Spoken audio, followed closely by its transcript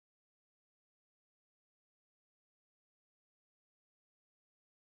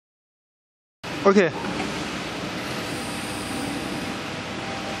Okay.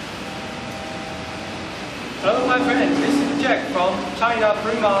 Hello, my friends. This is Jack from China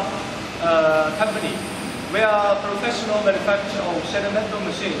Prima company. We are a professional manufacturer of sheet metal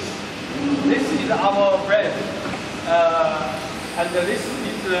machines. This is our brand, and this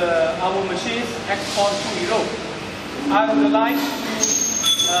is our machines export to Europe. I would like to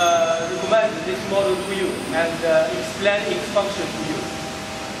recommend this model to you and explain its function to you.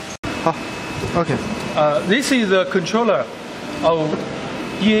 Okay. This is the controller of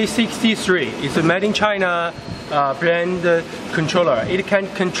WE63. It's a made in China brand controller. It can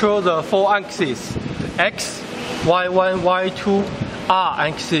control the 4 axes: X, Y1, Y2, R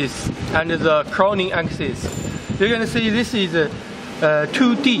axis, and the crowning axis. You're gonna see this is a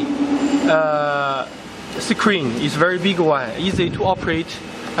 2D screen. It's very big one, easy to operate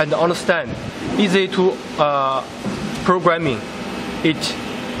and understand, easy to programming it,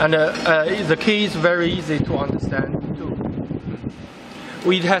 and the key is very easy to understand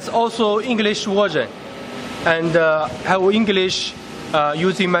too. It has also English version and have English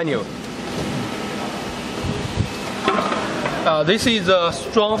using manual. This is a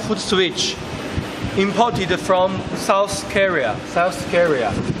strong foot switch imported from South Korea.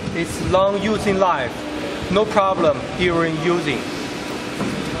 It's long using life, no problem during using.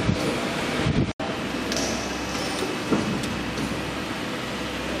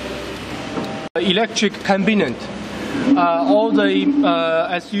 Electric component. All the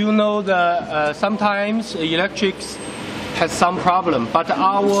as you know, sometimes electrics has some problem, but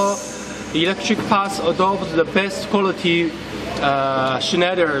our electric parts adopt the best quality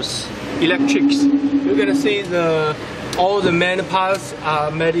Schneider's electrics. You're gonna see all the main parts are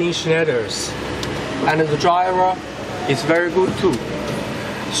made in Schneider's, and the driver is very good too.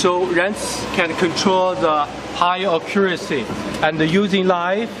 So rents can control the high accuracy and the using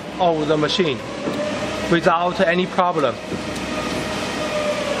life of the machine without any problem.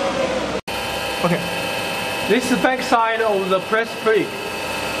 Okay, this is the back side of the press brake.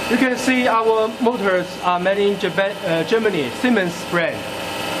 You can see our motors are made in Germany, Siemens brand,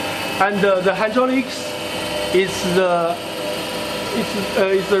 and the hydraulics is the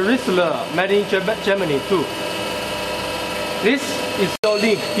Rissler made in Germany too. This is no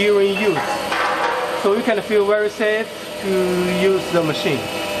leak during use, so you can feel very safe to use the machine.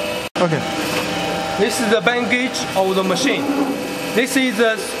 Okay. This is the bend gauge of the machine. This is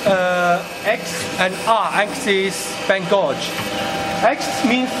the X and R axis bend gauge. X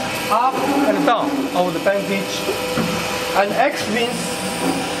means up and down of the bend gauge, and X means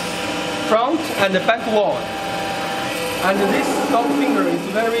front and backward. And this dot finger is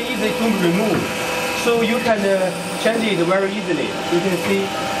very easy to remove, so you can change it very easily. You can see.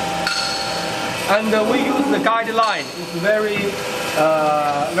 And we use the guideline. It's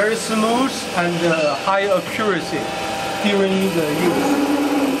very smooth and high accuracy during the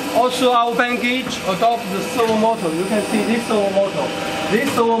use. Also, our bend gauge adopts the servo motor. You can see this servo motor. This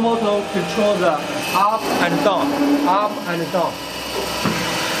servo motor controls the up and down, up and down.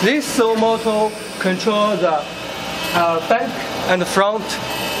 This servo motor controls the back and front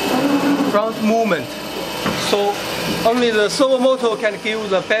movement. So only the servo motor can give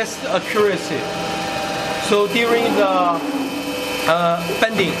the best accuracy. So during the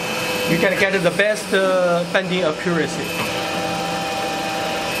bending, you can get the best bending accuracy.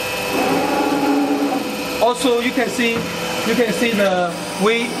 Also, you can see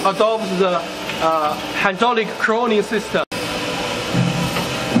we adopt the hydraulic crowning system.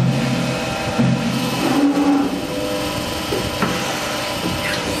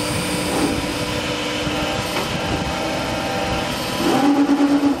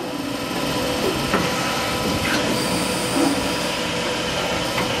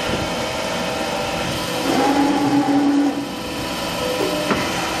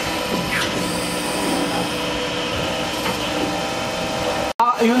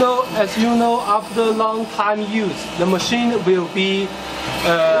 As you know, after long time use, the machine will be,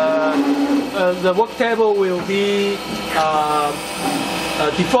 the work table will be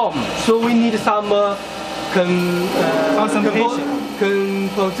deformed. So we need some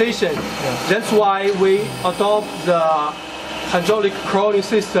compensation. Yeah. That's why we adopt the hydraulic crowning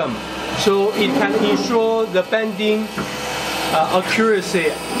system, so it can ensure the bending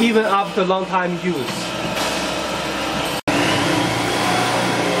accuracy even after long time use.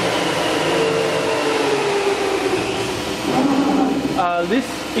 This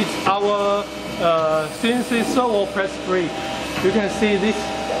is our CNC Servo press brake. You can see this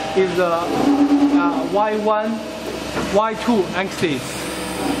is a Y1, Y2 axis.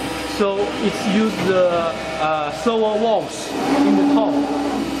 So it's used the servo valves in the top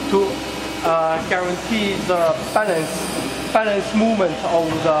guarantee the balance movement of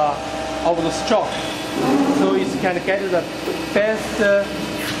the stroke, so it can get the best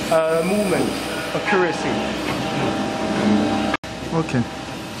movement accuracy. OK，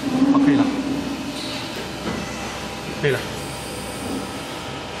 可以了，可以了，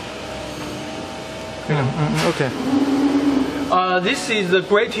可以了，OK。This is the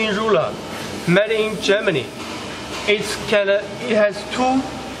grating ruler, made in Germany. It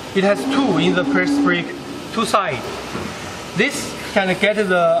has two in the press brake, two sides. This can get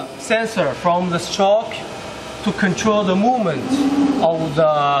the sensor from the stroke to control the movement of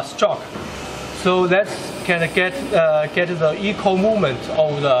the stroke. So that can get the equal movement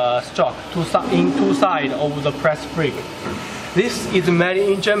of the stroke in two sides of the press brake. This is made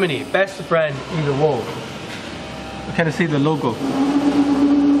in Germany, best brand in the world. You can see the logo.